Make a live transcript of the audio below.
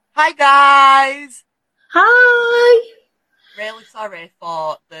Hi guys! Hi. Really sorry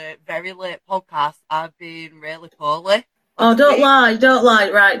for the very late podcast. I've been really poorly Oh, this don't week. lie, don't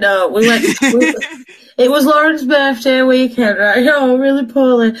lie. Right, no, it was Lauren's birthday weekend, right? Oh, really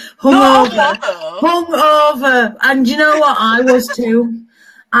poorly, Not a hungover, bother. hungover, and you know what? I was too.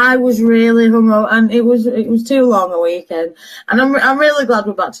 I was really hungover, and it was too long a weekend, and I'm really glad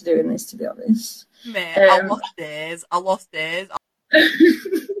we're back to doing this. To be honest, Mate, I um, lost days. I lost days.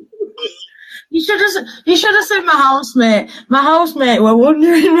 You should have seen my housemate. My housemate were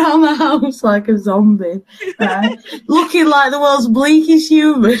wandering around the house like a zombie, right? Looking like the world's bleakest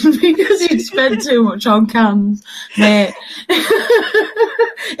human because he'd spent too much on cans, mate.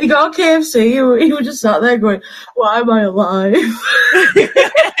 He got a KFC. He was just sat there going, "Why am I alive?"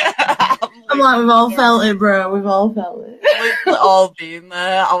 I'm I'm like, we've all literally, felt it, bro. We've all felt it. literally all been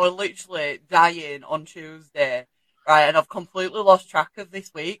there. I was literally dying on Tuesday, right? And I've completely lost track of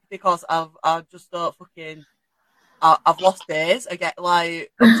this week because I just don't fucking I've lost days. I get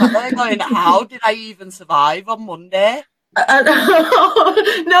like I'm sat there going, how did I even survive on Monday?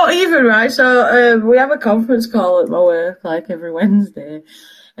 Not even, right? So we have a conference call at my work like every Wednesday,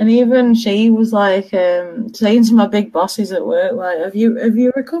 and even she was like saying to my big bosses at work, like, "Have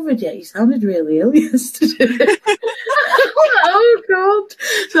you recovered yet? You sounded really ill yesterday." Oh God!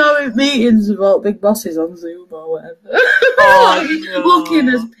 So I'm in meetings with all big bosses on Zoom or whatever, Oh looking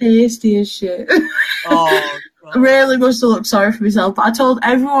as no! pasty as shit. Oh I god! really must have looked sorry for myself, but I told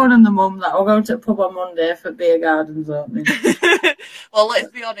everyone and the mum that we're going to the pub on Monday for beer gardens opening. Well,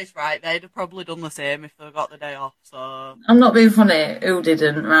 let's be honest, right? They'd have probably done the same if they got the day off. So I'm not being funny. Who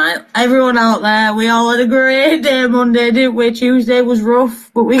didn't, right? Everyone out there, we all had a great day Monday, didn't we? Tuesday was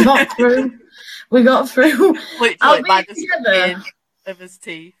rough, but we got through. We got through. I'll literally by be the together. skin of his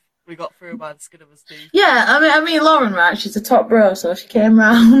teeth, we got through by the skin of his teeth. Yeah, I mean, Lauren, right? She's a top bro, so she came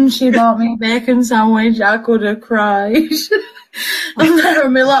round. She bought me a bacon sandwich. I could have cried. I'm there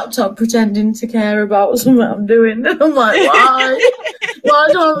on my laptop pretending to care about something I'm doing. I'm like, why? Why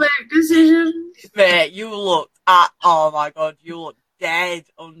don't I make decisions? Mate, you looked at. Oh my god, you looked dead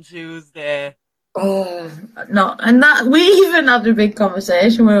on Tuesday. Oh, no, and that we even had a big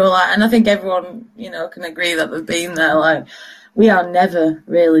conversation. We were like, and I think everyone, can agree that they've been there. Like, we are never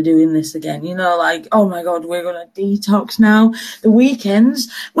really doing this again. Like, oh my God, we're gonna detox now. The weekends,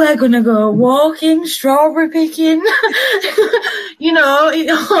 we're gonna go walking, strawberry picking.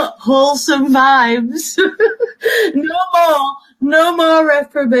 Wholesome vibes. No more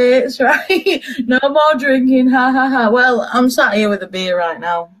reprobates, right? No more drinking, ha ha ha. Well, I'm sat here with a beer right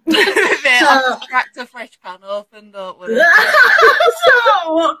now. Mate, I've So, just cracked a fresh can open, don't worry.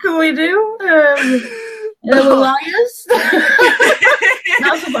 so what can we do? We're Oh. liars.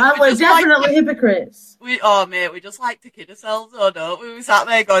 We're definitely hypocrites. Mate, we just like to kid ourselves, though, don't we? We sat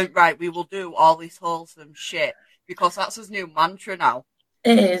there going, right, we will do all this wholesome shit because that's his new mantra now.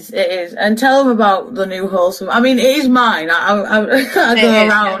 It is. And tell them about the new wholesome. I mean, it is mine. I It go is, yeah.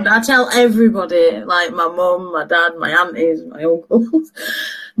 around. I tell everybody, like my mum, my dad, my aunties, my uncles,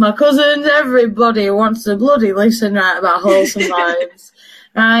 my cousins, everybody wants to bloody listen right about wholesome vibes.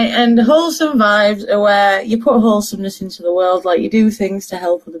 Right, and wholesome vibes are where you put wholesomeness into the world, like you do things to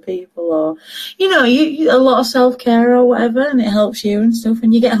help other people, or you a lot of self-care or whatever, and it helps you and stuff,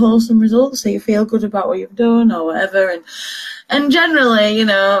 and you get wholesome results, so you feel good about what you've done or whatever, and generally,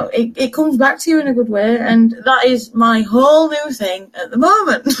 it comes back to you in a good way, and that is my whole new thing at the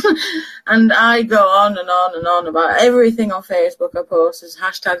moment. And I go on and on and on about everything on Facebook I post as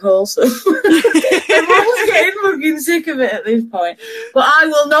hashtag wholesome. Everyone's getting fucking sick of it at this point. But I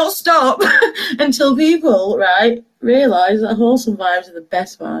will not stop until people, right, realise that wholesome vibes are the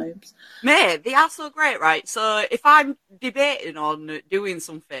best vibes. Mate, they are so great, right? So if I'm debating on doing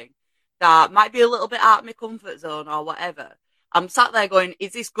something that might be a little bit out of my comfort zone or whatever, I'm sat there going,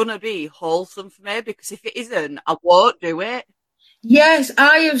 is this going to be wholesome for me? Because if it isn't, I won't do it. Yes,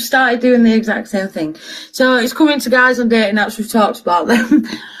 I have started doing the exact same thing. So it's coming to guys on dating apps, we've talked about them.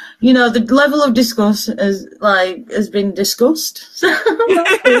 The level of disgust has been discussed.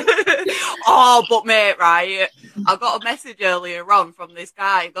 Oh, but mate, right, I got a message earlier on from this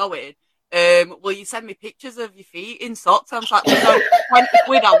guy going, will you send me pictures of your feet in socks? I'm like, no, 20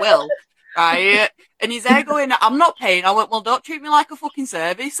 quid I will, right? And he's there going, I'm not paying. I went, well, don't treat me like a fucking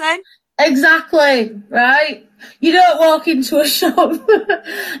service then. Exactly, right? You don't walk into a shop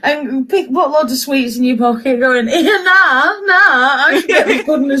and put loads of sweets in your pocket going, nah, I should get this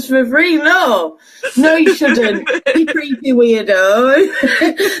goodness for free. No, you shouldn't. You creepy weirdo.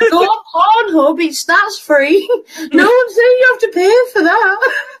 Go on Pornhub, that's free. No one said you have to pay for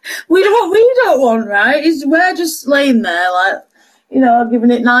that. What we don't want, right, is we're just laying there like,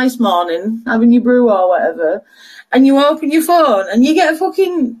 giving it nice morning, having your brew or whatever, and you open your phone and you get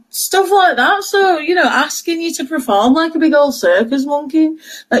fucking stuff like that. So, asking you to perform like a big old circus monkey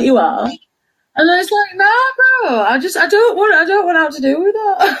that you are. And then it's like, nah, bro, I don't want out to do with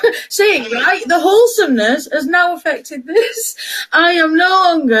that. See, right, the wholesomeness has now affected this. I am no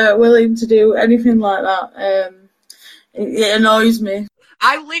longer willing to do anything like that. It annoys me.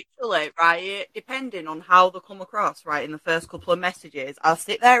 I literally, right, depending on how they come across, right, in the first couple of messages, I'll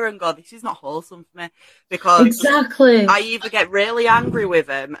sit there and go, this is not wholesome for me. Because exactly. I either get really angry with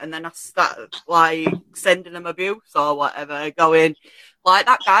them and then I start, sending them abuse or whatever, going, like,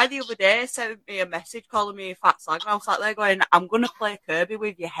 that guy the other day sent me a message calling me a fat slag, and I was sat there going, I'm going to play Kirby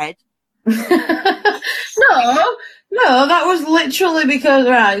with your head. No, that was literally because,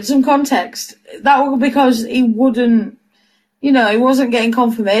 right, some context, that was because he wouldn't, he wasn't getting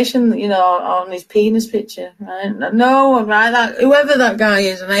confirmation, on his penis picture, right? No one, right? Whoever that guy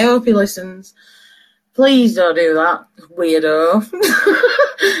is, and I hope he listens, please don't do that, weirdo.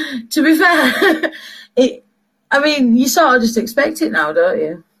 To be fair, you sort of just expect it now, don't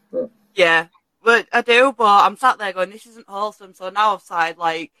you? Yeah, but I do, but I'm sat there going, this isn't wholesome, so now I've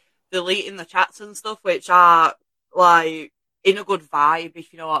started, deleting the chats and stuff, which are, in a good vibe,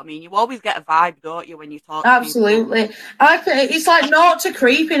 if you know what I mean. You always get a vibe, don't you, when you talk Absolutely. to It's like 0 to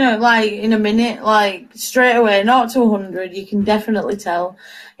creep in a minute, straight away, 0 to 100, you can definitely tell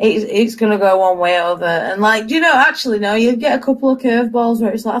it's going to go one way or other. And actually, no, you'll get a couple of curveballs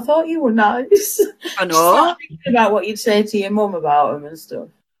where it's like, I thought you were nice. I know. Start thinking about what you'd say to your mum about him and stuff.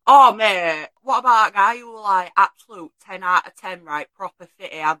 Oh, mate, what about that guy who was absolute 10 out of 10, right? Proper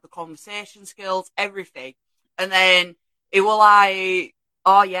fit, he had the conversation skills, everything. And then he was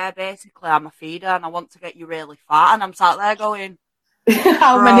oh yeah, basically I'm a feeder and I want to get you really fat. And I'm sat there going,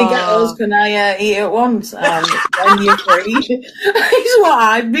 how many girls can I eat at once? When you're free, is what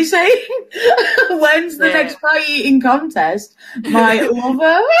I'd be saying. When's the next pie eating contest? My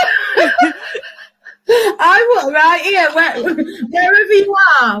lover. I will, right here,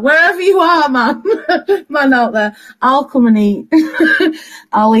 wherever you are, man out there, I'll come and eat.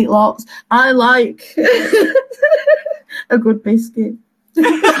 I'll eat lots. I like a good biscuit.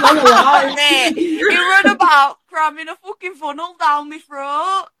 Oh, mate, you run about cramming a fucking funnel down my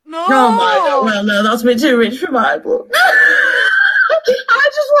throat. No. Oh my God, well, no, that's a bit too rich for my blood. I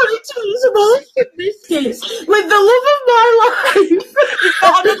just wanted to eat some Wholesome biscuits with the love of my life. It's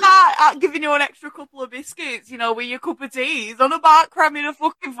not on about giving you an extra couple of biscuits, with your cup of tea. It's on about cramming a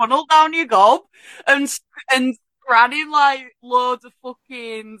fucking funnel down your gob and cramming loads of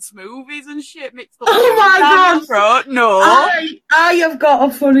fucking smoothies and shit mixed up. Oh my God! Throat. No. I have got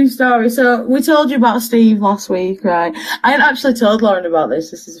a funny story. So we told you about Steve last week, right? I hadn't actually told Lauren about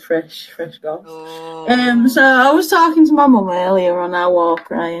this. This is fresh goss. Oh. So I was talking to my mum earlier on our walk,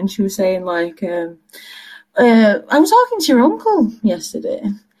 right? And she was saying I was talking to your uncle yesterday. I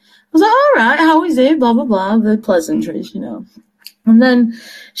was like, all right, how is he? Blah blah blah. The pleasantries, And then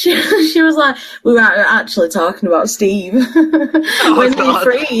she was like, we were actually talking about Steve. When he's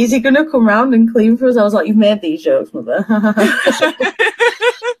free, is he going to come round and clean for us? I was like, you've made these jokes, mother.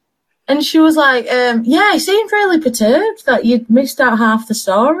 And she was like, yeah, he seemed really perturbed that you'd missed out half the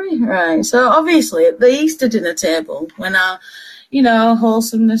story, right? So obviously at the Easter dinner table, when our,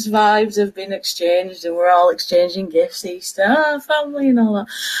 wholesomeness vibes have been exchanged and we're all exchanging gifts, Easter, family and all that,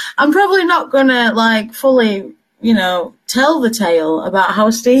 I'm probably not going to fully tell the tale about how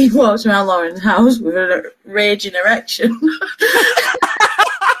Steve walked around Lauren's house with a raging erection.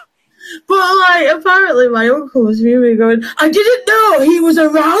 But, apparently my uncle was viewing going, I didn't know he was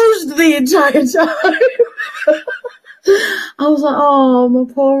aroused the entire time. I was like, oh, my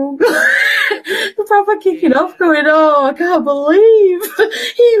poor uncle. Proper kicking off going, oh, I can't believe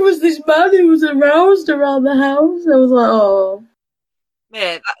he was this man who was aroused around the house. I was like, oh.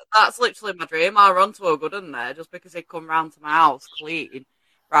 Mate, that's literally my dream. I run to a good one there just because he'd come round to my house clean,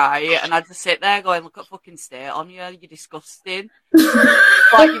 right? And I'd just sit there going, look at fucking state on you, you're disgusting.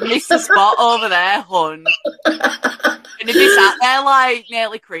 You missed a spot over there, hun. And if he sat there,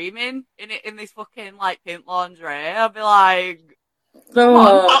 nearly creaming in this fucking, pink lingerie, I'd be like,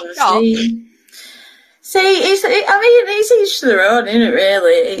 oh, see, it's each to their own, isn't it,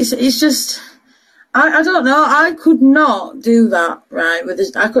 really? It's just... I don't know. I could not do that, right, with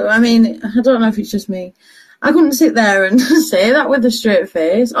this. I don't know if it's just me. I couldn't sit there and say that with a straight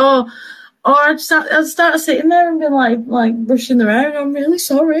face. Or I'd start sitting there and be like brushing their hair and I'm really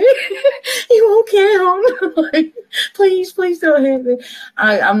sorry. You okay, hon? Please don't hate me.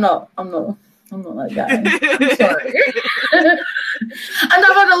 I'm not. I'm not that guy. I'm sorry. And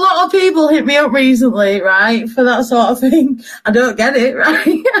I've had a lot of people hit me up recently, right, for that sort of thing. I don't get it, right?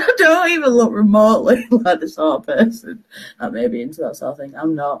 I don't even look remotely like the sort of person that may be into that sort of thing.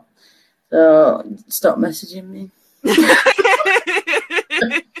 I'm not. So stop messaging me.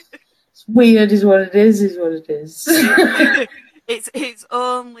 It's weird is what it is what it is. It's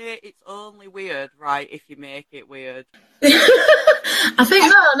only weird, right, if you make it weird. I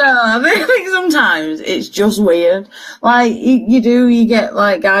think sometimes it's just weird. Like you get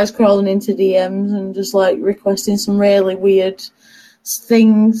like guys crawling into DMs and just like requesting some really weird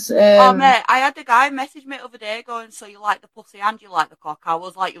things. Oh mate, I had a guy message me the other day going, "So you like the pussy and you like the cock?" I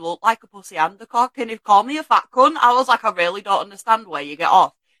was like, "You look like a pussy and a cock," and he called me a fat cunt. I was like, "I really don't understand where you get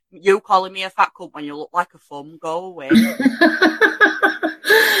off. You calling me a fat cunt when you look like a thumb? Go away."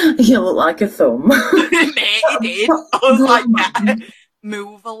 You look like a thumb. Mate, he did. I was like, yeah,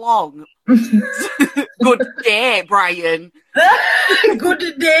 move along. Good day, Brian.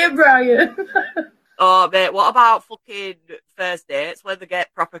 Good day, Brian. Oh, mate, what about fucking first dates where they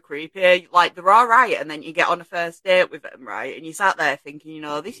get proper creepy? Like, they're alright, and then you get on a first date with them, right? And you sat there thinking, you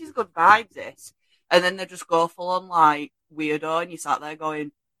know, this is good vibes, this. And then they just go full on, like, weirdo, and you sat there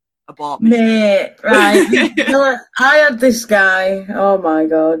going, abort me. Mate, right. I had this guy, oh my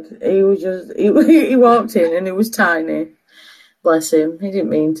god. He was just, he walked in and he was tiny. Bless him. He didn't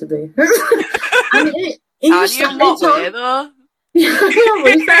mean to be. And he just started though?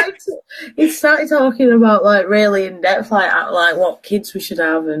 He started talking about like really in depth, like what kids we should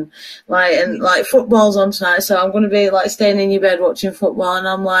have, and like football's on tonight, so I'm gonna be like staying in your bed watching football, and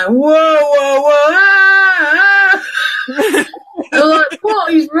I'm like, whoa, ah! I'm like,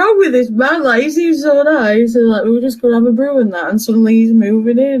 what is wrong with this man? Like, he seems so nice, and like we were just gonna have a brew and that, and suddenly he's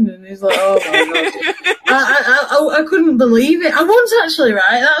moving in, and he's like, oh my god. I couldn't believe it. I once actually,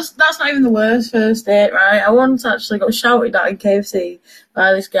 right, that's not even the worst first date, right? I once actually got shouted at in KFC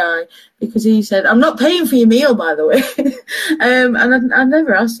by this guy because he said, "I'm not paying for your meal, by the way." And I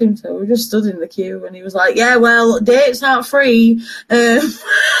never asked him to. We just stood in the queue, and he was like, "Yeah, well, dates aren't free." I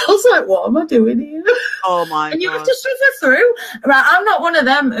was like, "What am I doing here?" Oh my and you god! have to suffer through. Right, I'm not one of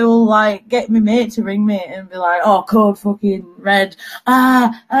them who'll like get my mate to ring me and be like, "Oh, code fucking red."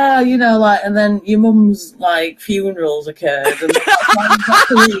 You know, like, and then your mum's like funerals occurred, and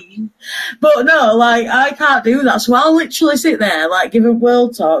but no, like, I can't do that. So I'll literally sit there, like, give a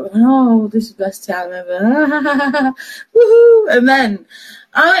world talk. Oh, this is the best time ever. Woohoo! And then,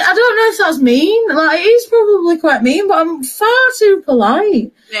 I don't know if that's mean. Like, it is probably quite mean, but I'm far too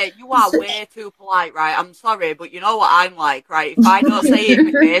polite. Yeah, you are way too polite, right? I'm sorry, but you know what I'm like, right? If I don't say it,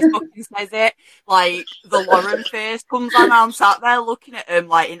 my face fucking says it. Like, the Lauren face comes on, and I'm sat there looking at him,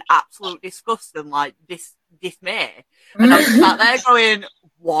 like, in absolute disgust and, like, dismay. And I'm sat there going,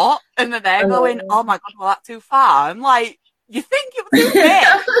 what? And then they're going, oh my god, well, that's too far. I'm like, you think it was too big?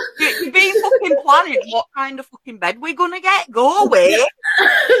 You're being fucking planning what kind of fucking bed we're gonna get? Go away.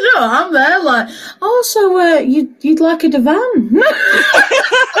 No, I'm there like, oh, so you'd like a divan? I'm there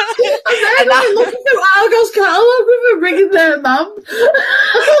like, looking through Argos catalogue with a ringing their mum.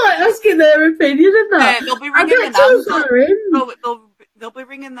 Like asking their opinion and that. Yeah, they'll be ringing the nans up. They'll be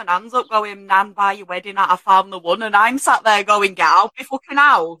ringing the nans up going, "Nan, buy your wedding at I found the one," and I'm sat there going, "Get out my fucking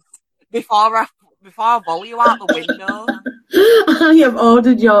house before I volley you out the window." I have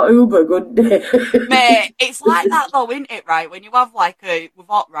ordered your Uber, good day. Mate, it's like that though, isn't it, right? When you have like we've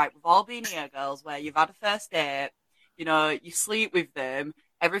all been here, girls, where you've had a first date, you know, you sleep with them,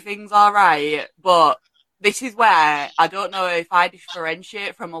 everything's alright, but this is where I don't know if I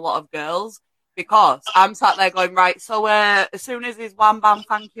differentiate from a lot of girls, because I'm sat there going, right, so as soon as he's wham bam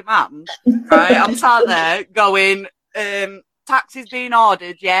thank you ma'am, right, I'm sat there going, taxi's been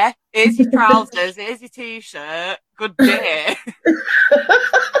ordered, yeah? Here's your trousers, here's your t-shirt, good day.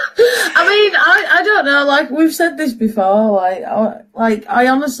 I mean, I don't know, like, we've said this before, I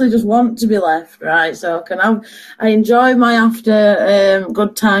honestly just want to be left, right? So I enjoy my after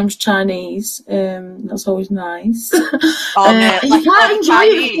good times Chinese, that's always nice. You can't enjoy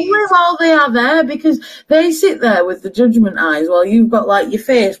it fully while they are there, because they sit there with the judgment eyes while you've got, like, your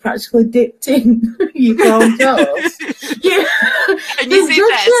face practically dipped in your corn toast. Yeah. And you sit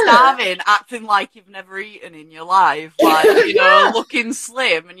there starving, acting like you've never eaten in your life, like, you know, looking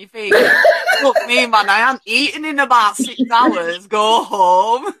slim, and you think, look me, man, I haven't eaten in about 6 hours, go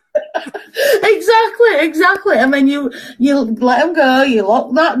home. Exactly. And then you let them go, you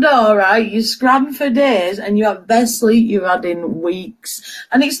lock that door, right? You scram for days, and you have best sleep you've had in weeks.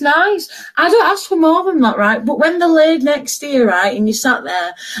 And it's nice. I don't ask for more than that, right? But when they're laid next to you, right, and you sat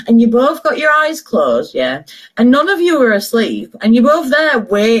there, and you both got your eyes closed, yeah, and none of you are asleep, and you're both there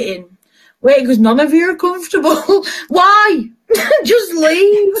waiting Wait, because none of you are comfortable. Why? Just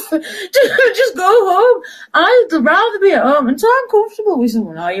leave. Just go home. I'd rather be at home until I'm comfortable with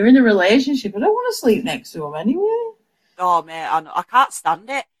someone. Oh, you're in a relationship. I don't want to sleep next to them anyway. Oh, mate, I can't stand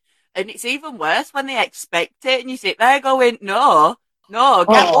it. And it's even worse when they expect it and you sit there going, no,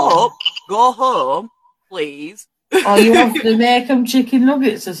 get up, go home, please. Or you have to make them chicken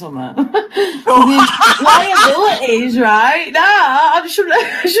nuggets or something. Liabilities, right? Nah, I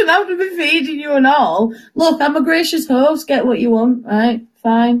shouldn't have to be feeding you and all. Look, I'm a gracious host. Get what you want, right?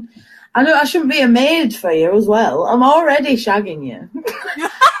 Fine. I know I shouldn't be a maid for you as well. I'm already shagging you.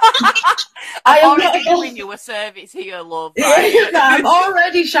 I'm already doing you a service here, love. Right? Yeah, I'm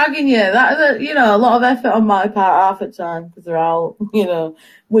already shagging you. That is, a lot of effort on my part half the time because they're all,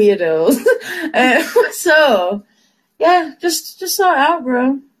 weirdos. So, yeah, just sort it out,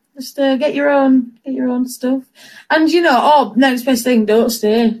 bro. Just get your own stuff. And next best thing, don't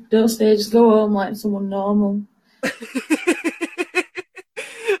stay. Just go home like someone normal.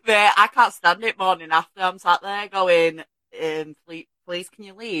 Mate, I can't stand it morning after. I'm sat there going, please can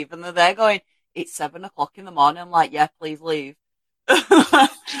you leave? And they're there going, it's 7 o'clock in the morning. I'm like, yeah, please leave. Do people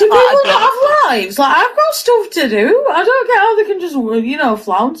have lives? Like, I've got stuff to do. I don't get how they can just,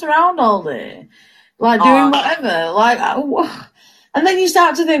 flounce around all day. Like, doing whatever. Like, and then you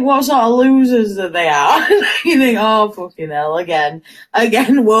start to think what sort of losers that they are. You think, oh, fucking hell, again,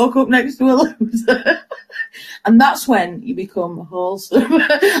 woke up next to a loser. And that's when you become wholesome.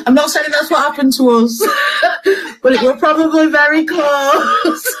 I'm not saying that's what happened to us, but we're probably very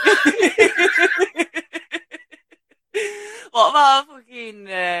close. What about a fucking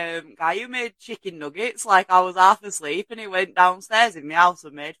guy who made chicken nuggets? Like, I was half asleep and he went downstairs in my house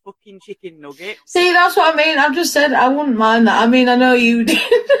and made fucking chicken nuggets. See, that's what I mean. I've just said I wouldn't mind that. I mean, I know you did.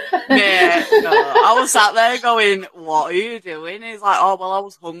 Yeah, no. I was sat there going, what are you doing? He's like, oh, well, I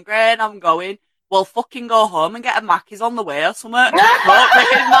was hungry and I'm going, well, fucking go home and get a Mackey's on the way or something. Don't make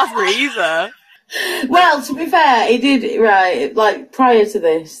it in my freezer. Well, to be fair, he did, right, like, prior to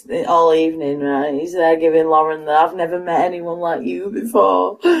this, all evening, right, he's there giving Lauren that I've never met anyone like you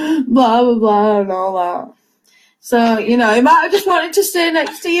before, blah, blah, blah, and all that. So, he might have just wanted to stay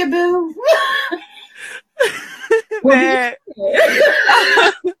next to you, boo.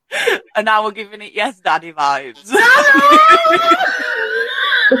 And now we're giving it yes, daddy vibes.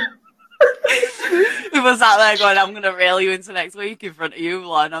 We were sat there going, I'm going to rail you into next week in front of you,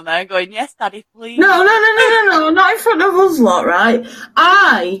 and I'm there going, yes, daddy, please. No, not in front of us lot, right?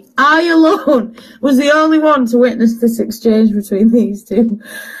 I alone was the only one to witness this exchange between these two.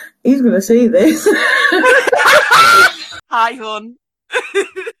 He's going to see this. Hi, hon.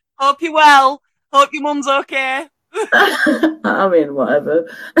 Hope you're well. Hope your mum's okay. I mean, whatever.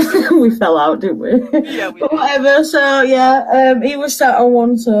 We fell out, didn't we? Yeah, we did. Whatever. So, yeah, he was sat on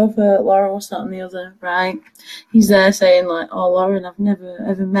one sofa, Lauren was sat on the other, right? He's there saying, like, oh, Lauren, I've never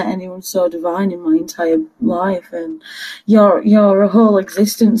ever met anyone so divine in my entire life, and your whole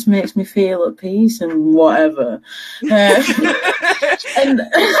existence makes me feel at peace and whatever. And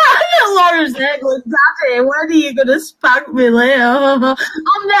Lauren's there going, Daddy, when are you going to spank me later? I'm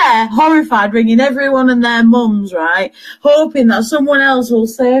there, horrified, ringing everyone and their mums, right? Hoping that someone else will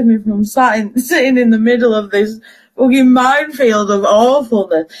save me from sitting in the middle of this fucking minefield of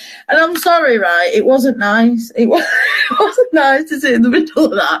awfulness. And I'm sorry, right? It wasn't nice. It wasn't nice to sit in the middle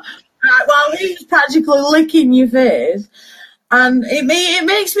of that. Right, while he was practically licking your face. And it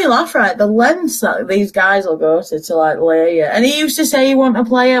makes me laugh, right? The lengths that these guys will go to like lay you. And he used to say he wanted a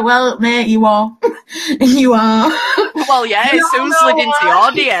player. Well, mate, you are. You are. Well, yeah, it soon slid into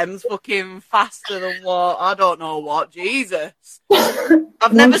your DMs fucking faster than what, I don't know what, Jesus.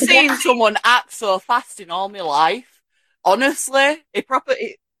 I've never seen someone act so fast in all my life. Honestly, it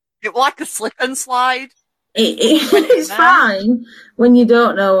was like a slip and slide. It's fine when you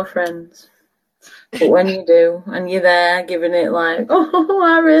don't know a friend. But when you do, and you're there giving it like, oh,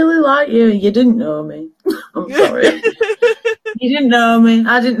 I really like you. You didn't know me. I'm sorry. You didn't know me.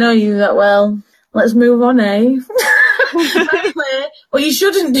 I didn't know you that well. Let's move on, eh? Anyway, what you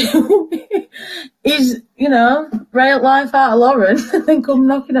shouldn't do is, rail life out of Lauren and then come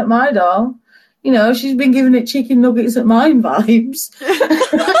knocking at my door. She's been giving it chicken nuggets at mine vibes.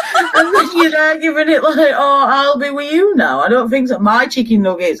 And then you're there giving it like, oh, I'll be with you now. I don't think so. My chicken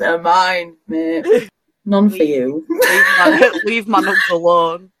nuggets are mine, mate. None for you. Leave my nugs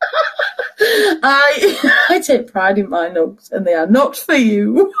alone. I take pride in my nugs, and they are not for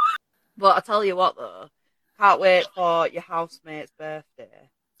you. But I tell you what, though. Can't wait for your housemate's birthday.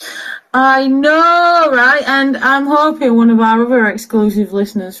 I know, right? And I'm hoping one of our other exclusive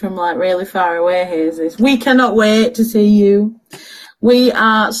listeners from like really far away hears this. We cannot wait to see you. We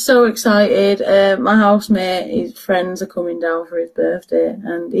are so excited. My housemate, his friends are coming down for his birthday,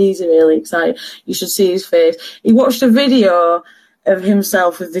 and he's really excited. You should see his face. He watched a video of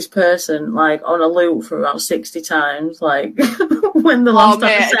himself with this person, like, on a loop for about 60 times, like, when the last time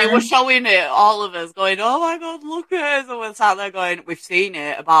and he was showing it, all of us, going, oh my God, look at us. And we're sat there going, we've seen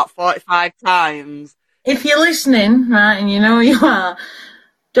it about 45 times. If you're listening, right, and you know who you are,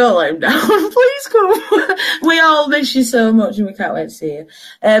 don't let him down. Please come. We all miss you so much and we can't wait to see you.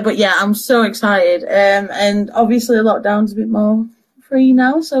 But yeah, I'm so excited. And obviously lockdown's a bit more free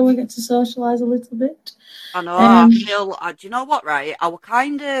now, so we get to socialise a little bit. I know, I feel, do you know what, right? I was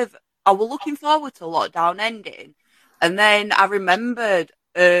looking forward to lockdown ending. And then I remembered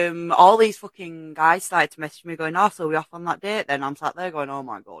all these fucking guys started to message me going, oh, so we're off on that date then? I'm sat there going, oh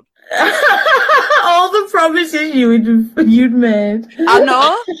my God. All the promises you'd made. I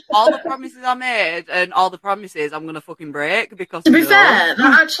know, all the promises I made and all the promises I'm going to fucking break because... To be fair,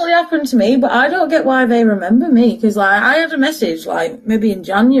 that actually happened to me, but I don't get why they remember me, because like, I had a message, like, maybe in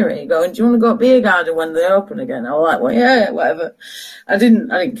January, going, do you want to go to Beer Garden when they open again? I was like, well, yeah, whatever. I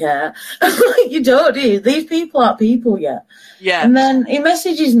didn't care. You don't, do you? These people aren't people yet. Yeah. And then he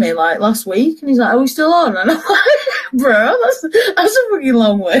messages me, like, last week, and he's like, are we still on? And I'm like, bro, that's a fucking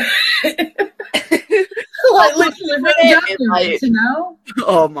long way. Like, literally from January to now.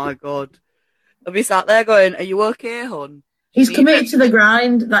 Oh my God. I'll be sat there going, are you okay, hon? He's committed to the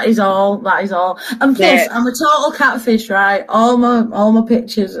grind. That is all. And plus, I'm a total catfish, right? All my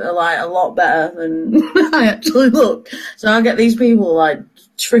pictures are like a lot better than I actually look. So I get these people like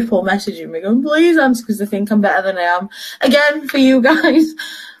triple messaging me, going, "Please answer," because they think I'm better than I am. Again, for you guys,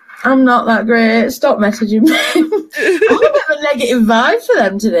 I'm not that great. Stop messaging me. I'm a bit of a negative vibe for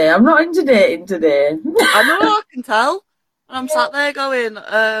them today. I'm not into dating today. I know, I can tell. And I'm sat there going,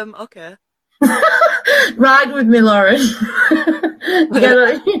 okay. Ride with me, Lauren.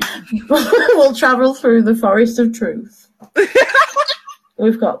 We'll travel through the forest of truth.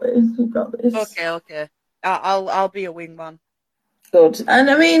 We've got this. Okay. I'll be a wingman. Good. And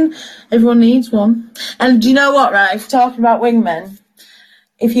I mean, everyone needs one. And do you know what, right? If you're talking about wingmen,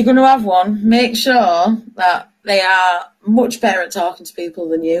 if you're going to have one, make sure that they are much better at talking to people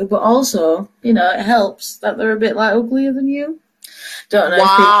than you, but also, you know, it helps that they're a bit like uglier than you. Don't know.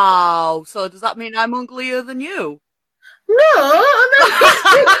 Wow. So does that mean I'm uglier than you? No,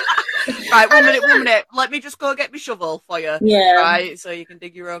 I mean... Right, one minute. Let me just go get my shovel for you. Yeah. Right, so you can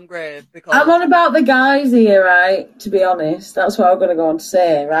dig your own grave. Because I'm on about the guys here, right? To be honest, that's what I'm going to go on to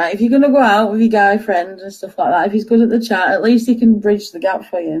say, right? If you're going to go out with your guy friend and stuff like that, if he's good at the chat, at least he can bridge the gap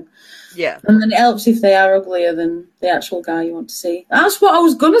for you. Yeah. And then it helps if they are uglier than the actual guy you want to see. That's what I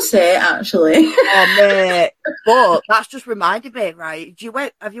was going to say, actually. Oh, mate. But that's just reminded me, right?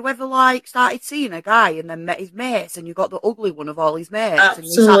 Have you ever, like, started seeing a guy and then met his mates and you got the ugly one of all his mates? Absolutely.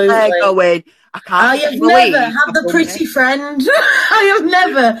 And you sat there going, I have never had the pretty friend. I have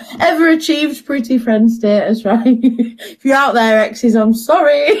never, ever achieved pretty friend status, right? If you're out there, exes, I'm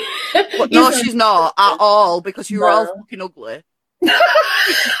sorry. But no, she's not at all, because you're all fucking ugly.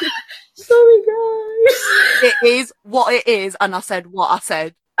 Sorry, guys. It is what it is, and I said what I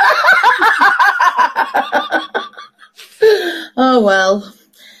said. Oh, well.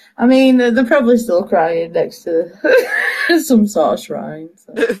 I mean, they're probably still crying next to some sort of shrine.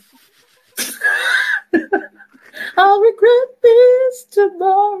 So. I'll regret this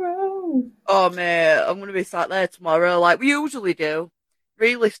tomorrow. Oh, mate, I'm going to be sat there tomorrow like we usually do.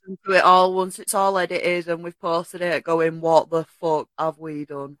 Re-listen to it all once it's all edited and we've posted it, going, what the fuck have we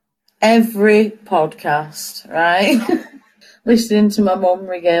done? Every podcast, right? Listening to my mum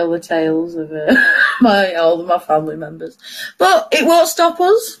regale the tales of all of my family members. But it won't stop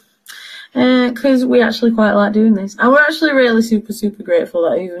us, because we actually quite like doing this. And we're actually really super, super grateful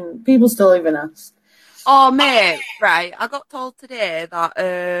that even people still even ask. Oh, mate, right. I got told today that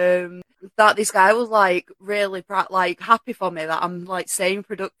that this guy was like really happy for me that I'm like saying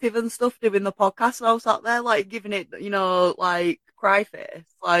productive and stuff doing the podcast, and I was out there like giving it, you know, like cry face,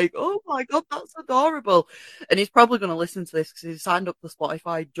 like, oh my God, that's adorable. And he's probably going to listen to this because he signed up to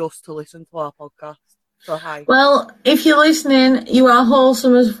Spotify just to listen to our podcast. So hi. Well, if you're listening, you are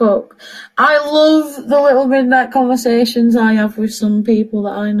wholesome as fuck. I love the little midnight conversations I have with some people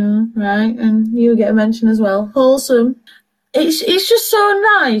that I know, right? And you get a mention as well. Wholesome. It's just so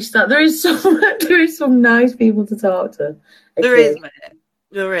nice that there is some nice people to talk to. There is, mate.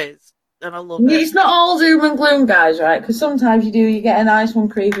 There is. And I love it. It's not all doom and gloom, guys, right? Because sometimes you get a nice one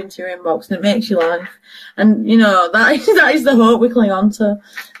creep into your inbox and it makes you laugh. And, you know, that is the hope we cling on to.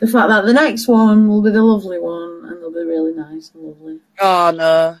 The fact that the next one will be the lovely one and they'll be really nice and lovely. Oh,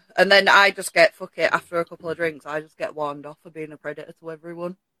 no. And then I just get, fuck it, after a couple of drinks, I just get warned off for being a predator to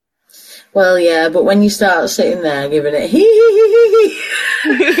everyone. Well, yeah, but when you start sitting there giving it hee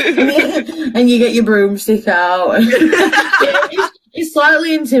and you get your broomstick out, it's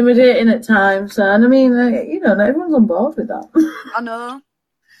slightly intimidating at times. And I mean, not everyone's on board with that. I know.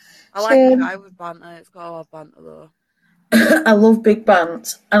 I like the guy with banter. It's got to have banter though. I love big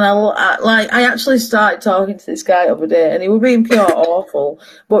bants, and I actually started talking to this guy the other day, and he was being pure awful,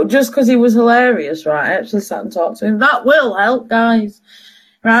 but just because he was hilarious, right? I actually sat and talked to him. That will help, guys.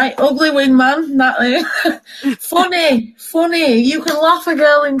 Right, ugly wingman. Funny. You can laugh a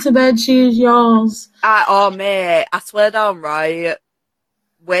girl into bed. She is yours. Mate, I swear down, right.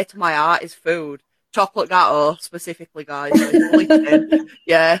 Way to my heart is food. Chocolate gateau, specifically, guys.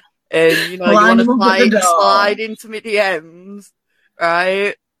 Yeah. And, you want to slide into my DMs,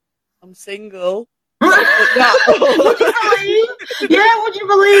 right? I'm single. Would you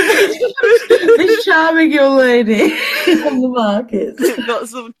believe this charming young lady on the market? Got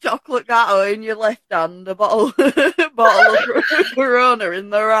some chocolate gateau in your left hand, a bottle of Corona in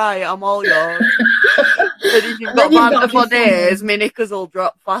the right. I'm all yours. And if you've got banter for days, my knickers will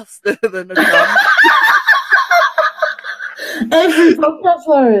drop faster than a tramp. Every podcast,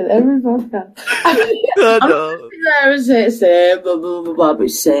 Lauren, every podcast. I'm there and say same, blah, blah, blah, blah, but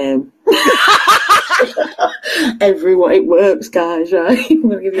same. It works, guys, right? I'm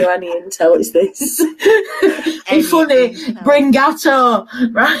going to give you any intel, it's this. Be funny, bring gatto,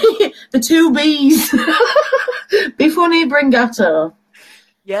 right? The 2 B's. Be funny, bring gatto.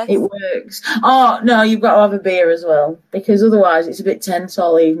 Yes. It works. Oh, no, you've got to have a beer as well, because otherwise it's a bit tense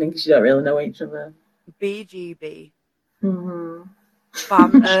all evening because you don't really know each other. BGB. Mm-hmm.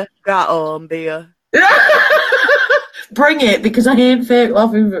 Banter, gateau, and beer. Bring it, because I hate fake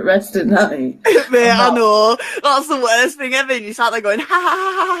laughing at rest at night. Mate, I know. That's the worst thing ever. And you start there going, ha ha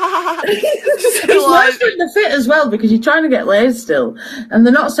ha ha. It's worse in the fit as well, because you're trying to get laid still. And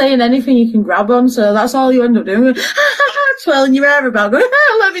they're not saying anything you can grab on, so that's all you end up doing. Twirling your hair about, going,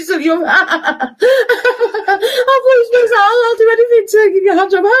 let me suck your I'll do anything to give you a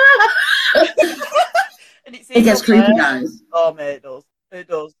hand job. It gets creepy, guys. Oh, mate, it does. It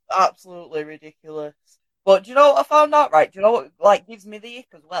does. Absolutely ridiculous. But do you know what I found out, right? Do you know what, gives me the ick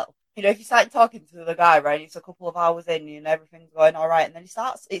as well? If you start talking to the guy, right, it's a couple of hours in and everything's going all right, and then it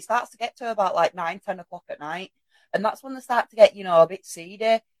starts to get to about 9, 10 o'clock at night, and that's when they start to get, a bit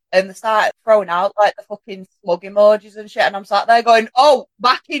seedy, and they start throwing out, the fucking smug emojis and shit, and I'm sat there going, oh,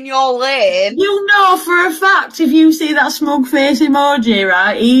 back in your lane. You know for a fact, if you see that smug face emoji,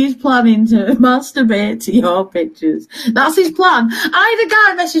 right, he's planning to masturbate to your pictures. That's his plan. I had a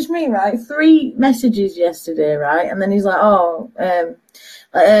guy message me, right, 3 messages yesterday, right, and then he's like,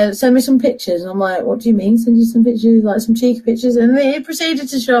 send me some pictures. And I'm like, what do you mean? Send you some pictures, some cheeky pictures? And then he proceeded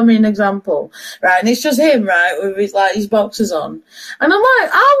to show me an example, right? And it's just him, right, with his boxers on. And I'm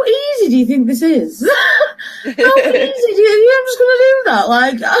like, how easy do you think this is? How easy do I'm just going to do that?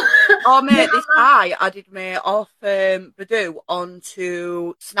 Oh, mate, this guy added me off Badoo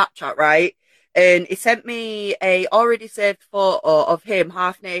onto Snapchat, right? And he sent me a already saved photo of him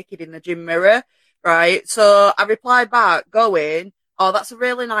half naked in the gym mirror, right? So I replied back going, oh, that's a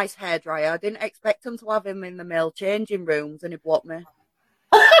really nice hairdryer. I didn't expect him to have him in the male changing rooms, and he blocked me.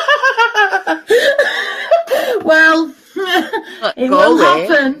 Well, it will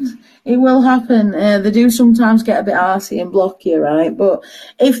happen. It will happen. They do sometimes get a bit arsey and block you, right? But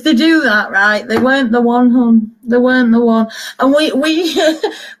if they do that, right, they weren't the one, hon. They weren't the one. And we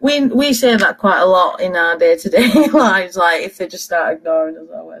say that quite a lot in our day-to-day lives, if they just start ignoring us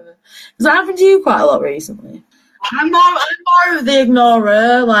or whatever. Has that happened to you quite a lot recently? I'm more of the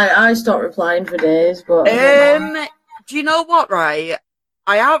ignorer. I stopped replying for days, but do you know what, right?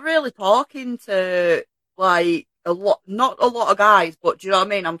 I aren't really talking to a lot, not a lot of guys, but do you know what I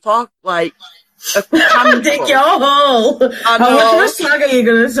mean? I'm talking a dig your hole. I know. How much of a slag are you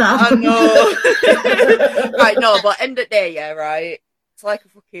gonna sound? I know. Right, no, but end of the day, yeah, right. It's like a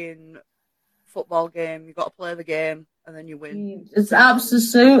fucking football game. You got to play the game. And then you win. It's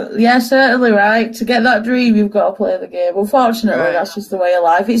absolutely, yeah, certainly right. To get that dream, you've got to play the game. Unfortunately, That's just the way of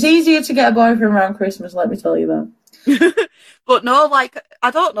life. It's easier to get a boyfriend around Christmas, let me tell you that. But no, I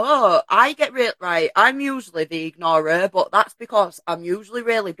don't know. I get right. I'm usually the ignorer, but that's because I'm usually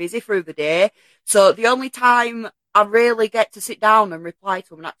really busy through the day. So the only time I really get to sit down and reply to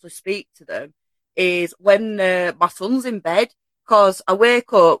them and actually speak to them is when my son's in bed. Because I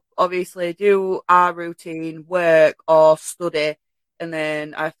wake up, obviously, do our routine, work or study, and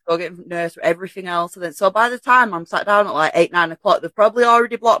then I have to go get nursery, everything else. And then, so by the time I'm sat down at like 8, 9 o'clock, they've probably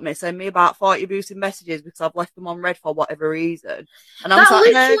already blocked me, send me about 40 abusive messages because I've left them on red for whatever reason. And I'm sat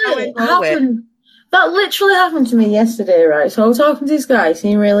there going, go away. That literally happened to me yesterday, right? So I was talking to this guy,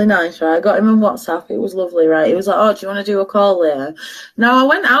 seemed really nice, right? I got him on WhatsApp, it was lovely, right? He was like, oh, do you want to do a call later? Now I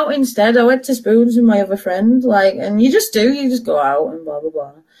went out instead, I went to Spoons with my other friend, like, and you just go out and blah, blah,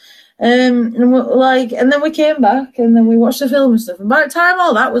 blah. And then we came back and then we watched the film and stuff. And by the time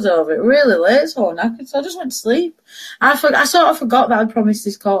all that was over, it was really late, so I was knackered, so I just went to sleep. I sort of forgot that I'd promised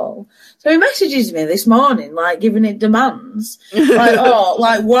this call. So he messages me this morning, like, giving it demands. Like, oh,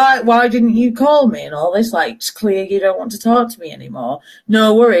 like, why didn't you call me and all this? Like, it's clear you don't want to talk to me anymore.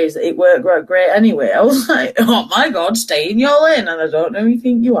 No worries, it worked great anyway. I was like, oh my God, stay in your lane, and I don't know who you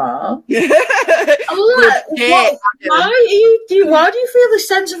think you are. I was like, why do you feel this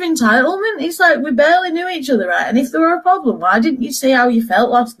sense of entitlement? It's like, we barely knew each other, right? And if there were a problem, why didn't you say how you felt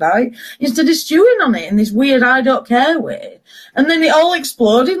last night instead of stewing on it in this weird I don't care way? And then it all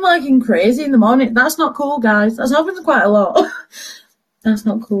exploded like in crazy in the morning. That's not cool, guys. That's happened quite a lot. That's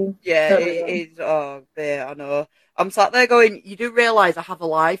not cool. Yeah, it is. Oh, yeah, I know. I'm sat there going, you do realise I have a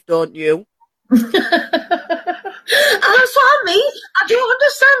life, don't you? And that's what I mean. I don't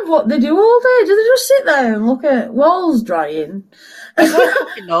understand what they do all day. Do they just sit there and look at walls drying? I don't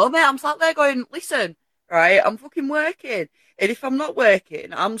fucking know, mate. I'm sat there going, listen, right, I'm fucking working. And if I'm not working,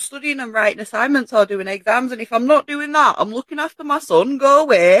 I'm studying and writing assignments or doing exams. And if I'm not doing that, I'm looking after my son. Go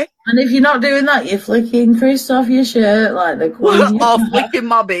away. And if you're not doing that, you're flicking Chris off your shirt like the queen. Or flicking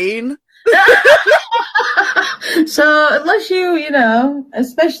my bean. So unless you know,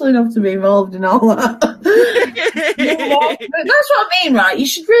 especially enough to be involved in all that, that's what I mean, right? You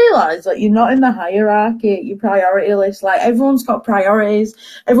should realise that you're not in the hierarchy, your priority list. Like, everyone's got priorities,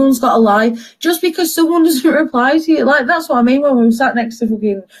 everyone's got a life. Just because someone doesn't reply to you, like, that's what I mean when we were sat next to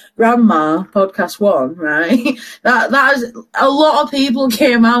fucking Grandma, podcast 1, right? That is, a lot of people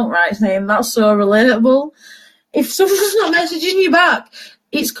came out, right, saying that's so relatable. If someone's not messaging you back,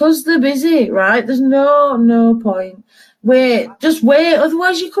 it's because they're busy, right? There's no point. Just wait,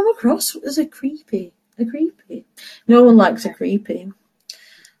 otherwise you come across as a creepy. No one likes a creepy.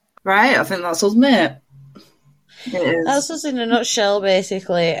 Right, I think that's us, mate. That's us in a nutshell,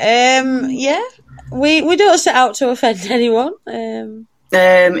 basically. Yeah, we don't set out to offend anyone.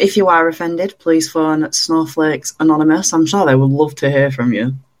 If you are offended, please phone Snowflakes Anonymous. I'm sure they would love to hear from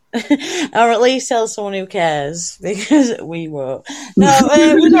you. Or at least tell someone who cares, because we won't. No,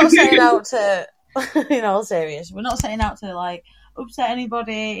 we're not setting out to, in all serious, we're not setting out to, like, upset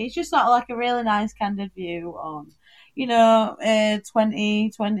anybody. It's just sort of like a really nice, candid view on,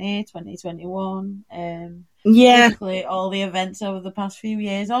 2020, 2021, yeah, basically all the events over the past few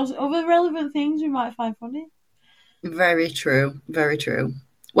years, other relevant things we might find funny. Very true, very true.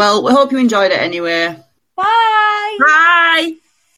 Well, we hope you enjoyed it anyway. Bye! Bye!